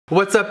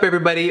What's up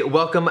everybody?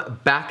 Welcome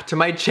back to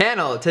my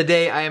channel.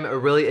 Today I am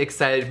really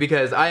excited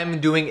because I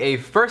am doing a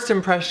first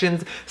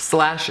impressions /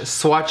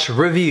 swatch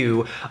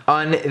review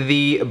on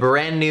the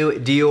brand new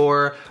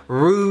DIOR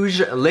Rouge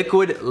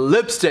liquid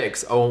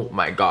lipsticks. Oh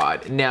my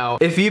god. Now,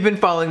 if you've been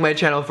following my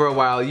channel for a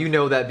while, you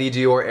know that the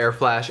DIOR Air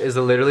Flash is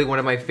literally one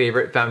of my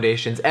favorite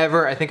foundations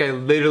ever. I think I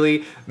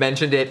literally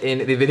mentioned it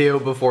in the video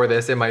before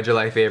this in my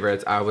July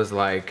favorites. I was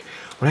like,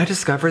 when I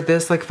discovered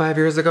this like 5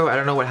 years ago, I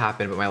don't know what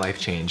happened, but my life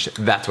changed.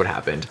 That's what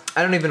happened.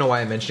 I don't even know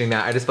why I'm mentioning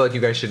that. I just feel like you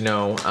guys should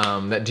know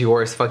that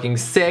DIOR is fucking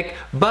sick,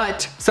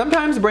 but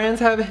sometimes brands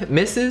have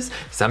misses,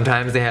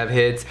 sometimes they have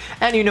hits,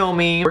 and you know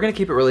me. We're gonna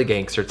keep it really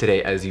gangster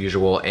today as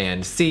usual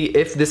and see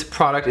if this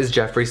product is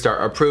Jeffree Star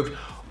approved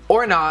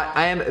or not.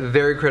 I am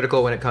very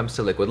critical when it comes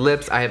to liquid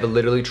lips. I have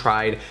literally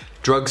tried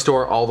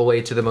drugstore all the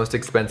way to the most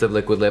expensive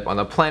liquid lip on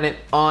the planet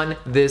on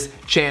this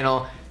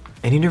channel.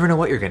 And you never know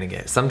what you're gonna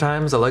get.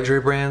 Sometimes the luxury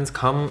brands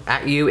come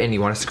at you and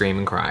you wanna scream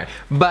and cry.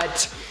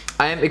 But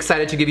I am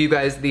excited to give you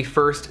guys the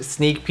first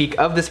sneak peek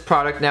of this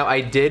product. Now,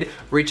 I did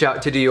reach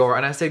out to DIOR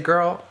and I said,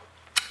 girl,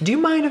 do you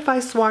mind if I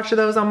swatch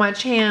those on my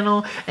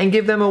channel and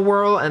give them a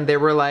whirl? And they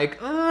were like,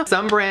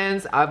 some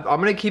brands, I'm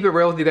gonna keep it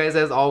real with you guys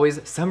as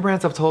always. Some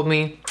brands have told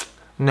me,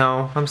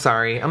 no, I'm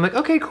sorry. I'm like,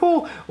 okay,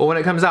 cool. Well, when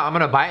it comes out, I'm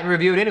gonna buy it and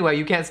review it anyway.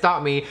 You can't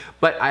stop me.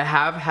 But I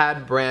have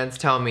had brands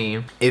tell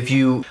me, if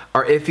you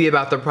are iffy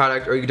about the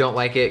product or you don't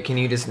like it, can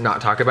you just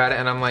not talk about it?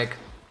 And I'm like,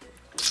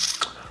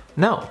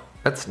 no.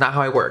 That's not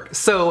how I work.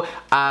 So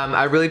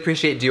I really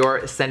appreciate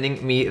DIOR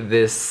sending me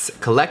this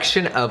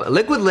collection of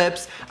liquid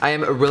lips. I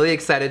am really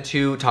excited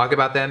to talk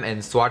about them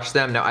and swatch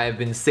them. Now, I have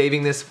been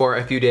saving this for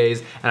a few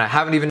days and I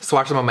haven't even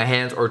swatched them on my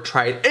hands or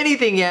tried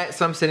anything yet.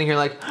 So I'm sitting here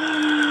like,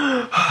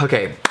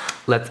 okay,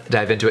 let's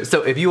dive into it.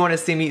 So if you want to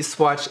see me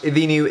swatch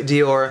the new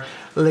DIOR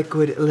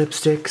liquid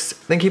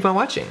lipsticks, then keep on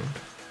watching.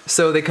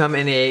 So they come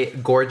in a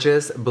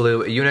gorgeous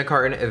blue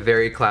unicorn, a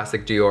very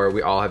classic DIOR.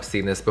 We all have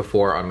seen this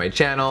before on my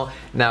channel.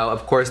 Now,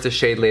 of course, the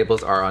shade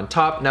labels are on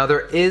top. Now,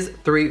 there is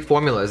 3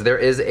 formulas. There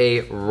is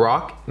a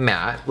rock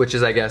matte, which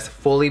is, I guess,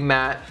 fully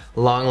matte,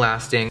 long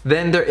lasting.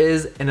 Then there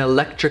is an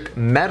electric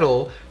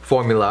metal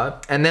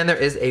formula. And then there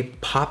is a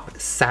pop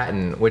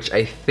satin, which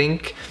I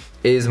think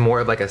is more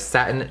of like a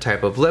satin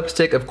type of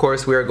lipstick. Of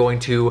course, we are going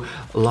to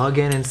log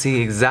in and see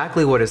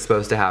exactly what is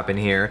supposed to happen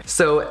here.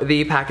 So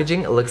the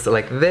packaging looks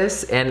like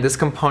this, and this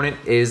component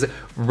is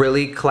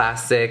really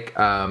classic.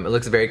 It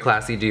looks very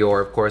classy DIOR,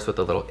 of course, with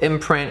a little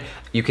imprint.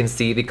 You can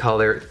see the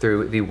color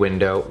through the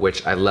window,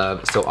 which I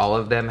love. So all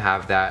of them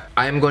have that.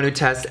 I am going to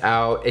test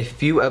out a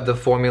few of the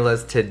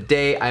formulas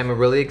today. I'm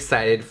really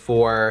excited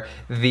for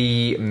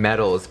the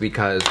metals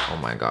because, oh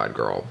my God,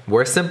 girl.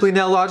 We're simply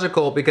now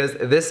logical because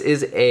this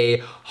is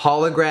a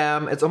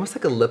hologram. It's almost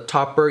like a lip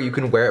topper. You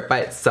can wear it by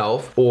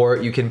itself or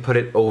you can put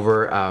it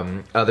over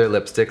other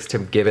lipsticks to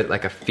give it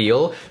like a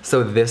feel.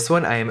 So this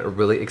one I am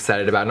really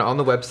excited about. Now on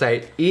the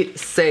website, it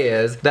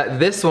says that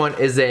this one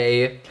is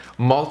a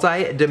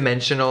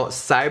multi-dimensional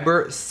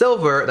cyber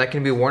silver that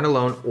can be worn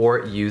alone or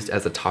used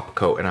as a top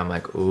coat. And I'm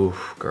like, ooh,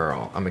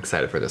 girl, I'm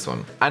excited for this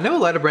one. I know a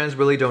lot of brands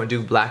really don't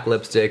do black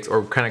lipsticks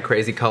or kind of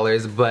crazy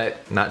colors,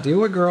 but not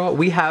DIOR, girl.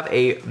 We have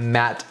a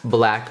matte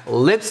black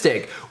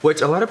lipstick,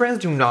 which a lot of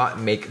brands do not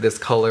make this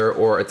color,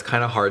 or it's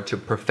kind of hard to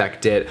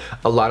perfect it.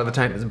 A lot of the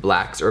times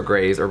blacks or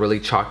grays are really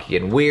chalky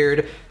and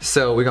weird.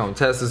 So we're gonna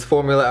test this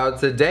formula out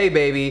today,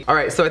 baby. All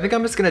right, so I think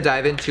I'm just gonna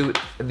dive into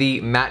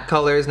the matte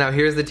colors. Now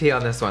here's the tea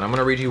on this one. I'm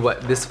gonna read you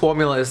what this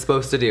formula is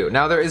supposed to do.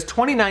 Now there is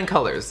 29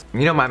 colors.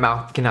 You know my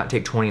mouth cannot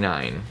take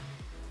 29.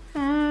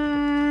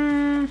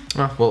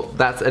 Well,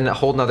 that's a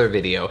whole nother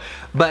video.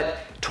 But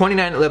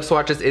 29 lip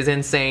swatches is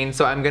insane,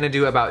 so I'm gonna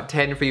do about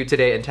 10 for you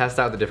today and test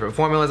out the different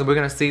formulas, and we're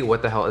gonna see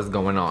what the hell is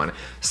going on.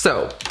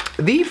 So,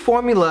 the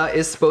formula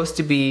is supposed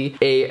to be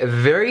a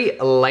very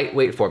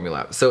lightweight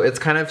formula. So it's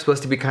kind of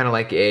supposed to be kind of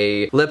like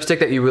a lipstick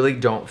that you really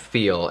don't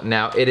feel.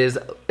 Now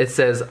it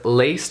says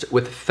laced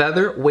with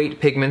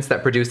featherweight pigments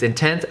that produce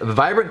intense,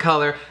 vibrant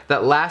color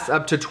that lasts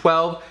up to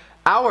 12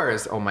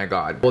 hours. Oh my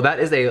God. Well,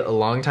 that is a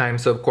long time.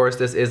 So of course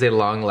this is a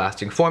long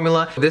lasting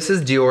formula. This is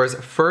DIOR's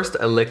first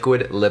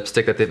liquid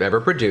lipstick that they've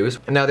ever produced.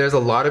 Now there's a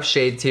lot of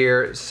shades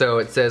here. So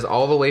it says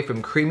all the way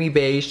from creamy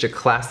beige to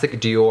classic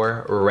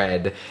DIOR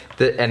red.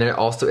 And it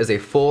also is a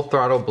full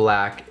throttle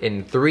black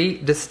in 3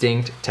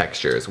 distinct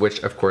textures,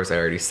 which of course I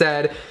already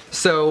said.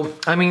 So,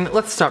 I mean,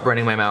 let's stop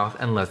running my mouth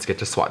and let's get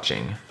to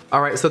swatching.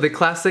 Alright, so the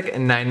classic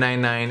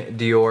 999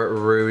 DIOR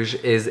Rouge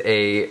is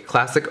a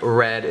classic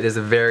red. It is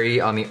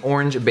very on the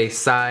orange base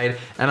side.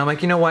 And I'm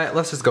like, you know what?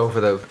 Let's just go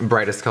for the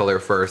brightest color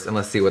first and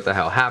let's see what the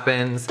hell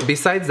happens.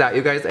 Besides that,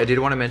 you guys, I did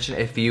want to mention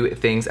a few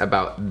things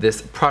about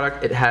this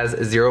product. It has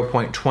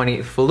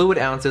 0.20 fluid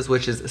ounces,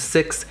 which is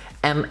 6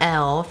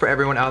 ml for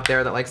everyone out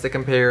there that likes to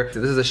compare. So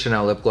this is a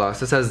Chanel lip gloss.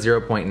 This has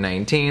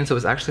 0.19, so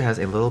it actually has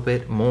a little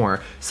bit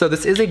more. So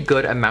this is a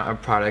good amount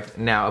of product.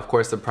 Now, of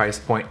course, the price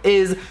point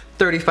is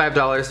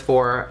 $35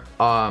 for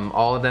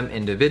all of them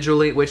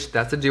individually, which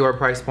that's a DIOR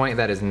price point.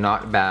 That is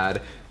not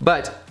bad.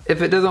 But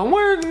if it doesn't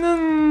work,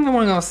 then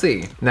we're gonna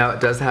see. Now it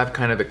does have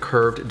kind of a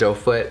curved doe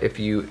foot if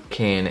you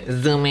can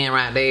zoom in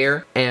right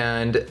there.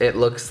 And it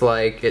looks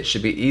like it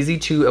should be easy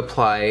to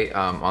apply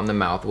on the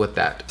mouth with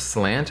that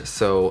slant.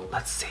 So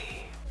let's see.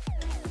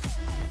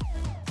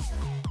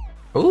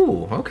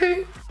 Ooh,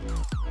 okay.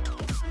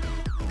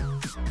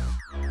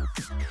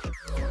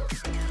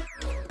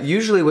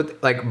 Usually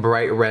with like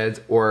bright reds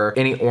or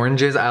any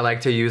oranges, I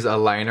like to use a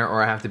liner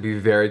or I have to be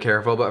very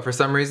careful, but for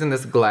some reason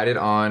this glided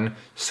on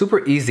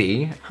super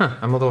easy. Huh,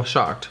 I'm a little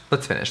shocked.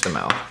 Let's finish the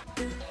mouth.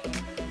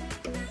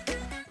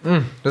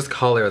 This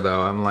color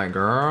though, I'm like,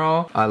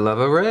 girl, I love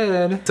a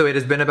red. So it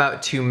has been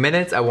about 2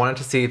 minutes. I wanted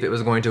to see if it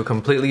was going to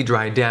completely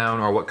dry down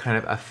or what kind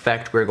of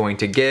effect we're going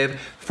to give.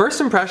 First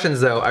impressions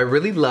though, I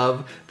really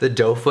love the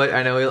doe foot.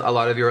 I know a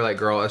lot of you are like,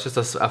 girl, it's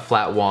just a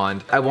flat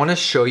wand. I wanna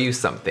show you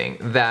something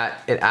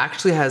that it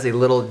actually has a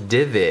little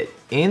divot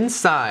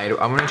inside.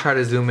 I'm gonna try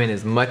to zoom in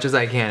as much as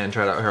I can and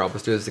try to, here, I'll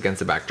just do this against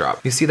the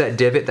backdrop. You see that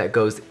divot that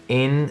goes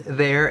in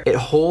there? It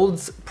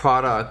holds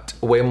product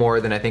way more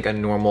than I think a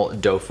normal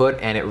doe foot,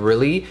 and it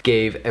really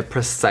gave a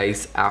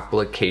precise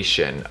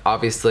application.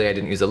 Obviously, I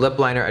didn't use a lip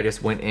liner. I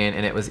just went in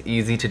and it was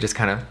easy to just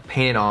kind of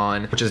paint it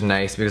on, which is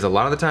nice because a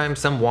lot of the time,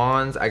 some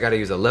wands, I gotta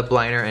use a lip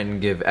liner and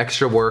give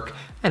extra work,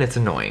 and it's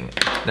annoying.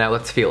 Now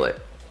let's feel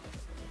it.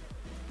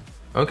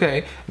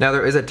 Okay, now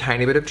there is a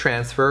tiny bit of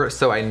transfer,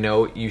 so I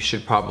know you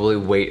should probably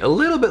wait a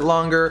little bit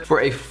longer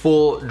for a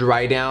full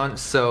dry down,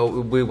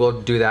 so we will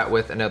do that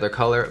with another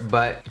color,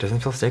 but it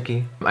doesn't feel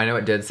sticky. I know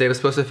it did say it was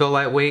supposed to feel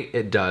lightweight.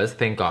 It does,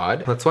 thank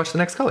God. Let's watch the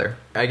next color.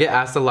 I get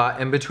asked a lot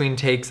in between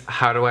takes,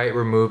 how do I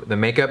remove the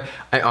makeup?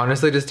 I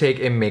honestly just take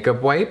a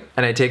makeup wipe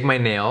and I take my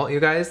nail, you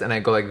guys, and I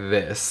go like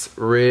this,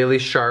 really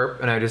sharp,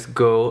 and I just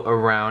go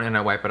around and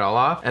I wipe it all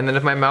off. And then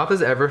if my mouth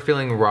is ever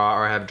feeling raw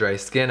or I have dry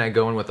skin, I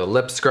go in with a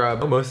lip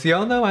scrub. Most of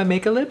y'all know I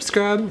make a lip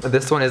scrub.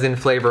 This one is in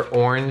flavor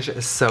orange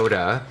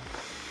soda.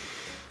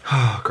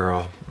 Oh,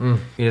 girl. You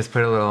just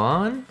put a little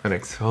on and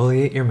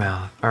exfoliate your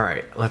mouth. All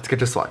right, let's get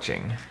to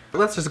swatching.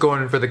 Let's just go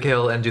in for the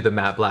kill and do the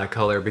matte black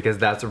color because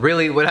that's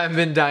really what I've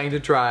been dying to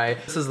try.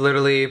 This is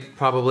literally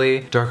probably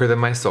darker than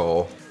my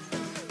soul.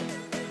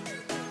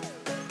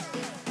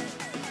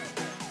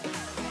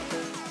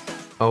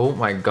 Oh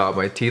my God,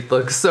 my teeth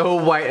look so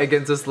white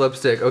against this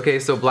lipstick. Okay,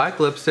 so black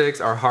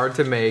lipsticks are hard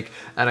to make,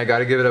 and I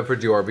gotta give it up for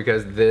DIOR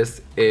because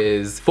this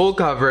is full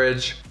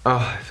coverage.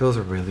 Oh, it feels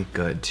really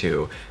good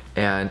too.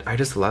 And I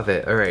just love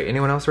it. All right,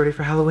 anyone else ready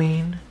for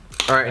Halloween?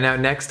 All right, now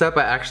next up,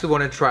 I actually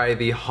want to try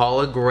the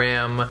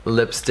hologram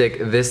lipstick.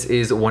 This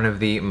is one of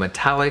the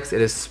metallics.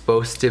 It is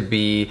supposed to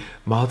be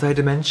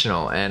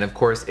multi-dimensional, and of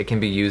course it can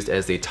be used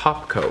as a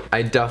top coat.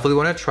 I definitely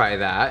want to try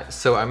that,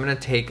 so I'm gonna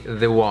take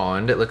the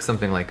wand. It looks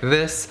something like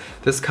this.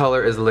 This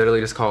color is literally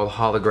just called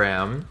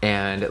hologram,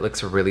 and it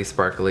looks really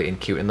sparkly and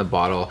cute in the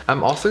bottle.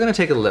 I'm also gonna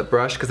take a lip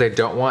brush because I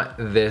don't want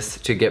this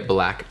to get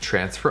black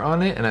transfer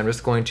on it, and I'm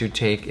just going to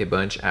take a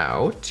bunch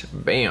out.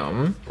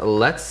 Bam.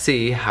 Let's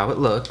see how it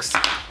looks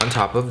on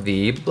top of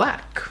the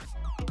black.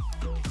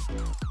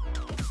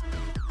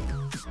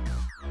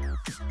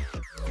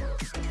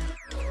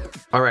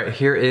 All right,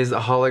 here is a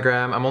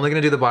hologram. I'm only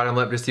gonna do the bottom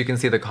lip just so you can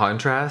see the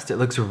contrast. It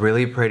looks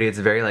really pretty. It's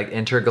very like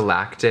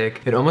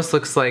intergalactic. It almost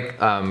looks like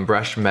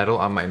brushed metal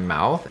on my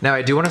mouth. Now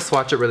I do wanna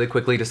swatch it really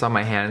quickly just on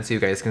my hand so you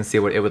guys can see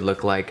what it would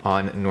look like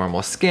on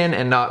normal skin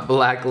and not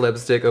black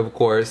lipstick, of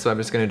course. So I'm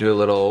just gonna do a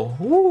little,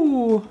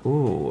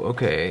 ooh,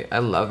 okay, I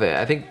love it.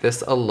 I think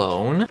this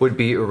alone would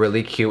be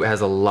really cute. It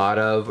has a lot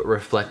of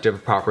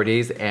reflective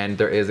properties and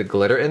there is a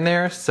glitter in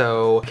there,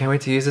 so I can't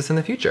wait to use this in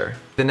the future.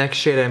 The next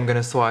shade I'm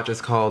gonna swatch is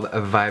called a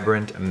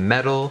Vibrant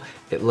Metal.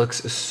 It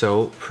looks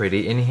so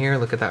pretty in here.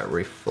 Look at that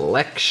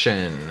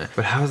reflection.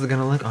 But how is it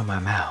gonna look on my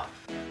mouth?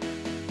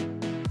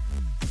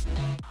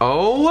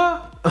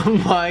 Oh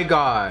my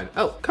God.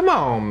 Oh, come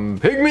on,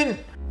 pigment.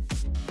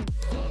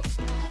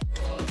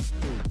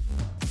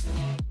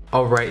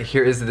 All right,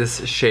 here is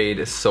this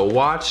shade, So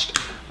Watched.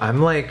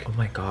 I'm like, oh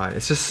my God,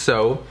 it's just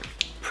so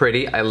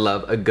pretty. I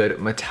love a good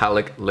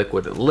metallic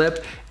liquid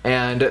lip.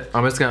 And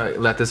I'm just gonna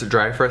let this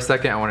dry for a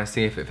second. I wanna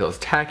see if it feels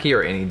tacky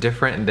or any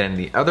different than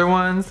the other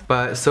ones.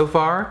 But so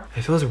far,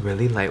 it feels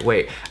really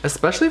lightweight,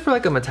 especially for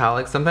like a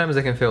metallic. Sometimes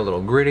it can feel a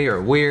little gritty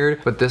or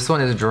weird, but this one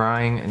is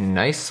drying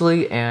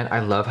nicely and I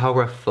love how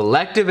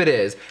reflective it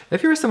is.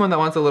 If you're someone that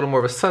wants a little more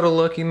of a subtle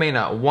look, you may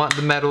not want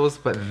the metals,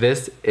 but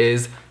this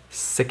is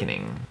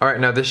sickening. All right,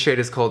 now this shade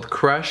is called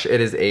Crush.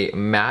 It is a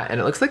matte and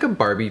it looks like a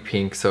Barbie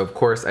pink. So of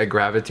course I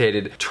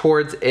gravitated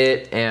towards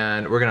it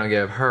and we're gonna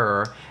give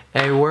her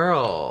a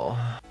whirl.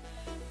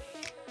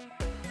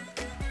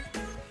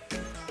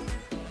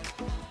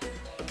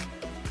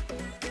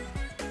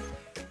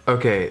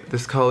 Okay,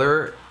 this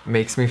color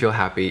makes me feel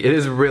happy. It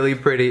is really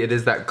pretty. It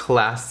is that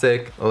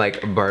classic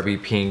like Barbie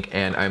pink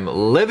and I'm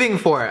living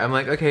for it. I'm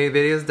like, okay,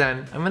 video's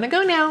done. I'm gonna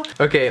go now.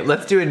 Okay,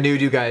 let's do a nude,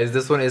 you guys.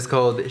 This one is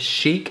called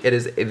Chic. It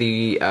is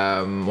the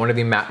one of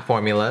the matte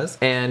formulas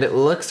and it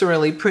looks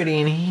really pretty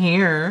in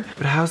here,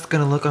 but how's it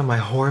gonna look on my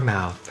whore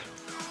mouth?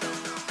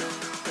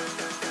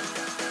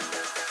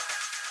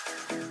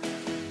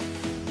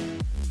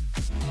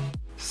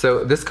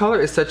 So this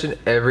color is such an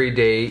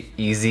everyday,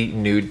 easy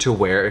nude to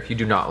wear if you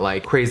do not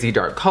like crazy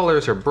dark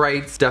colors or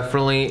brights.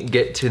 Definitely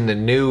get to the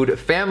nude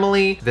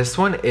family. This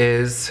one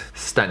is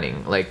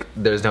stunning. Like,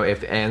 there's no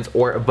ifs, ands,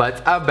 or buts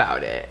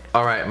about it.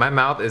 All right, my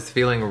mouth is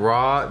feeling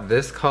raw.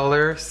 This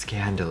color,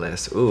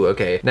 scandalous. Ooh,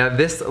 okay. Now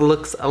this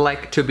looks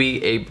like to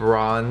be a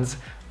bronze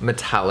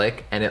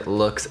metallic, and it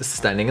looks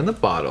stunning in the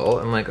bottle.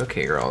 I'm like,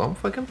 okay girl, don't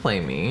fucking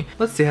play me.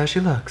 Let's see how she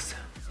looks.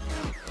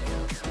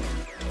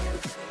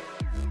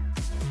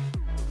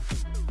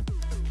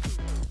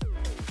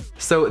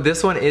 So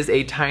this one is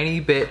a tiny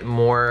bit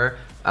more,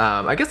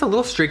 I guess a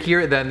little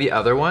streakier than the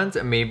other ones.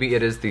 Maybe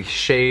it is the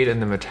shade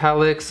and the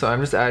metallic. So I'm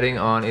just adding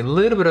on a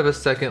little bit of a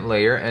second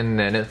layer, and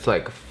then it's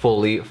like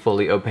fully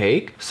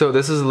opaque. So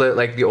this is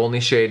like the only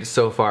shade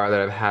so far that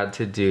I've had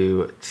to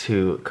do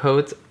 2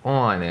 coats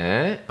on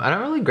it. I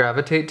don't really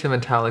gravitate to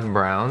metallic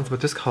browns,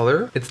 but this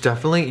color, it's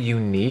definitely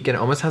unique and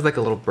it almost has like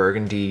a little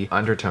burgundy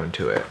undertone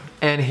to it.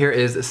 And here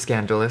is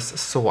Scandalous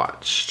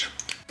swatched.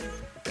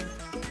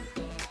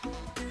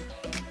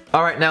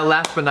 All right, now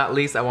last but not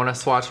least, I wanna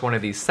swatch one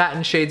of these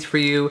satin shades for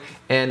you.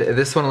 And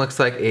this one looks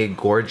like a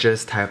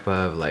gorgeous type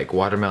of like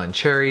watermelon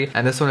cherry.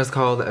 And this one is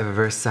called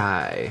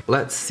Versailles.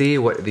 Let's see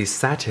what the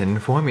satin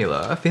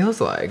formula feels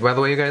like. By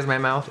the way, you guys, my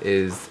mouth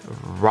is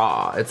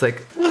raw. It's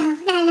like, no,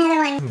 not another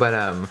one.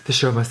 But the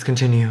show must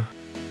continue.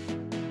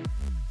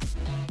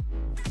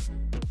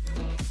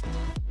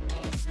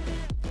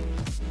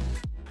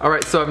 All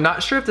right, so I'm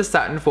not sure if the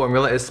satin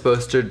formula is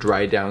supposed to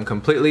dry down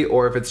completely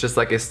or if it's just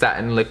like a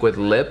satin liquid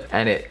lip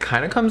and it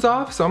kind of comes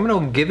off. So I'm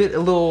gonna give it a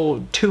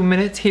little 2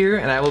 minutes here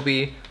and I will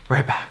be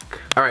right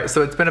back. All right,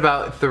 so it's been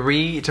about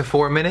 3 to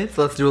 4 minutes.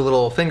 Let's do a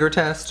little finger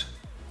test.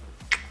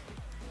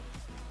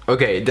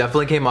 Okay, it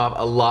definitely came off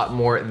a lot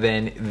more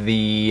than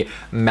the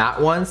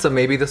matte one, so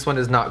maybe this one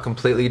is not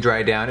completely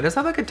dry down. It does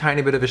have like a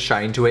tiny bit of a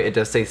shine to it. It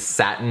does say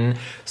satin,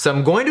 so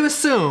I'm going to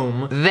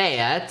assume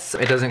that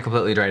it doesn't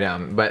completely dry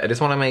down, but I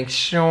just want to make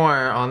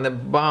sure on the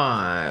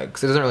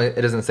box. It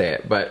doesn't say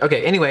it, but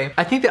okay, anyway,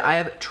 I think that I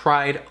have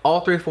tried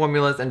all 3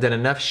 formulas and done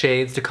enough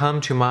shades to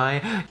come to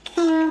my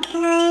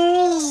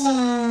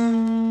conclusion.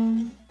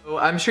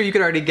 I'm sure you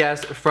could already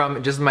guess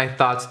from just my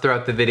thoughts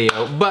throughout the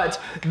video,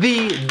 but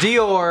the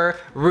DIOR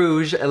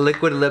Rouge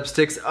liquid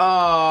lipsticks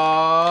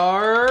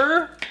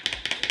are...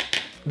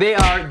 They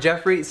are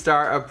Jeffree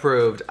Star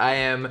approved. I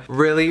am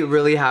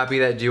really happy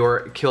that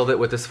DIOR killed it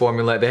with this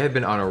formula. They have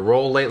been on a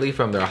roll lately,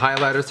 from their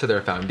highlighters to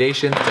their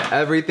foundations to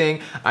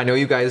everything. I know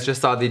you guys just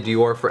saw the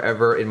DIOR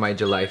Forever in my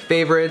July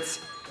favorites.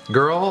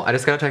 Girl, I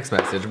just got a text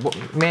message.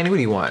 Man, what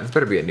do you want? It's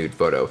better be a nude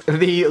photo.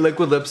 The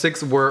liquid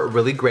lipsticks were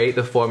really great.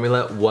 The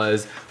formula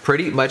was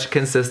pretty much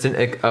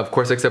consistent, of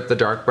course, except the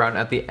dark brown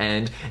at the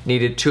end.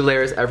 Needed 2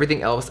 layers.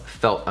 Everything else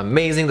felt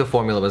amazing. The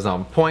formula was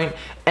on point.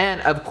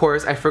 And of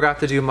course, I forgot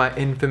to do my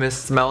infamous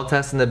smell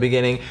test in the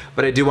beginning,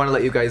 but I do want to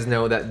let you guys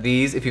know that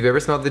these, if you've ever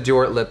smelled the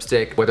DIOR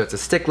lipstick, whether it's a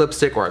stick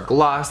lipstick or a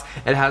gloss,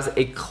 it has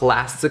a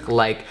classic,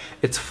 like,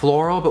 it's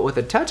floral, but with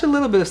a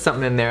little bit of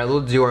something in there, a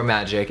little DIOR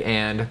magic,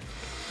 and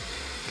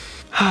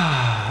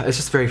it's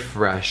just very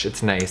fresh.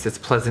 It's nice. It's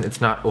pleasant. It's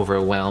not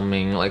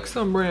overwhelming like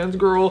some brands,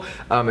 girl.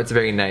 It's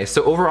very nice.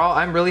 So overall,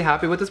 I'm really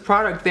happy with this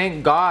product.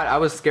 Thank God. I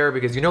was scared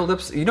because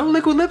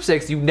liquid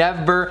lipsticks, you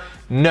never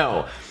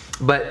know.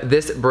 But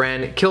this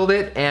brand killed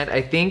it, and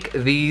I think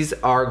these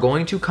are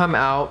going to come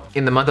out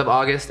in the month of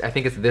August. I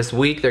think it's this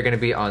week. They're gonna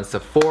be on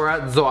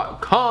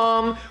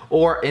Sephora.com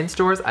or in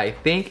stores, I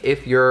think,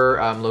 if your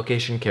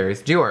location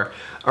carries DIOR.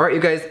 All right, you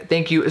guys,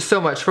 thank you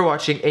so much for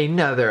watching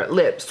another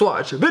lip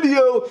swatch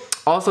video.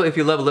 Also, if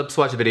you love lip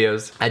swatch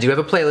videos, I do have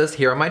a playlist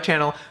here on my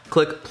channel.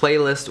 Click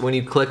playlist when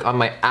you click on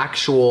my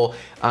actual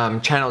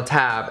channel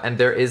tab, and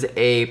there is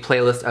a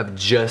playlist of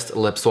just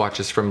lip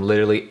swatches from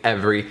literally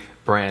every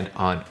brand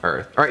on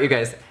earth. All right, you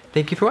guys,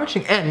 thank you for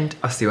watching, and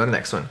I'll see you on the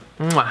next one.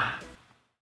 Mwah.